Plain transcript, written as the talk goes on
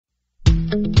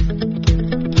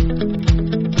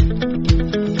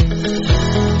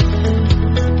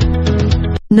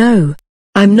No.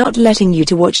 I'm not letting you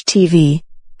to watch TV.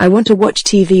 I want to watch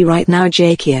TV right now,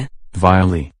 Jakir.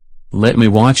 Violy. Let me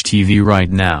watch TV right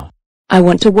now. I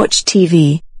want to watch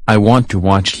TV. I want to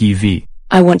watch TV.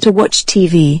 I want to watch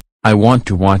TV. I want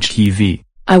to watch TV.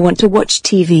 I want to watch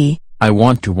TV. I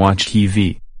want to watch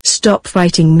TV. Stop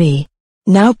fighting me.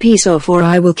 Now peace off or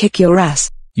I will kick your ass.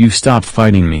 You stop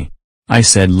fighting me. I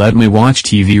said let me watch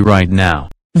TV right now.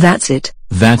 That's it.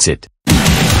 That's it.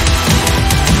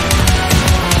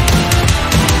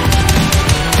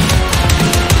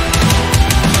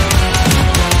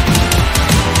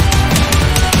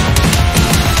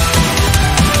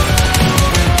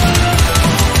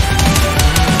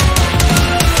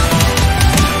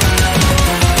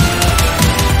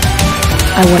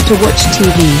 I want to watch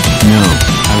TV. No,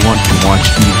 I want to watch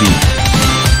TV.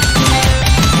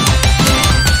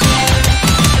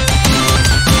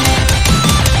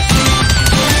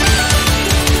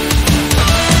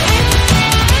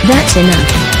 That's enough.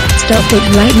 Stop it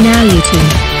right now, you two.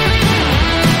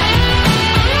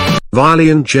 Violy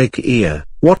and Jakir,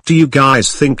 what do you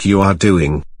guys think you are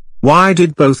doing? Why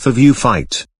did both of you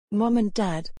fight? Mom and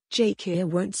Dad, Jakir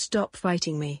won't stop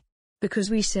fighting me.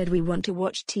 Because we said we want to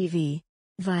watch TV.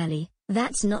 Violy,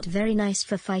 that's not very nice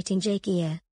for fighting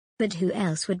Jakir. But who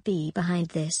else would be behind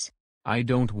this? I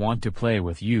don't want to play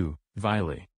with you,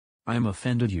 Violy. I'm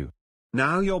offended you.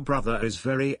 Now your brother is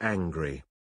very angry.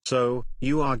 So,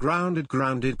 you are grounded for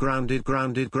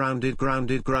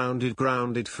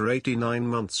 89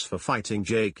 months for fighting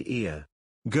Jakir.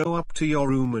 Go up to your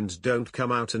room and don't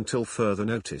come out until further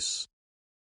notice.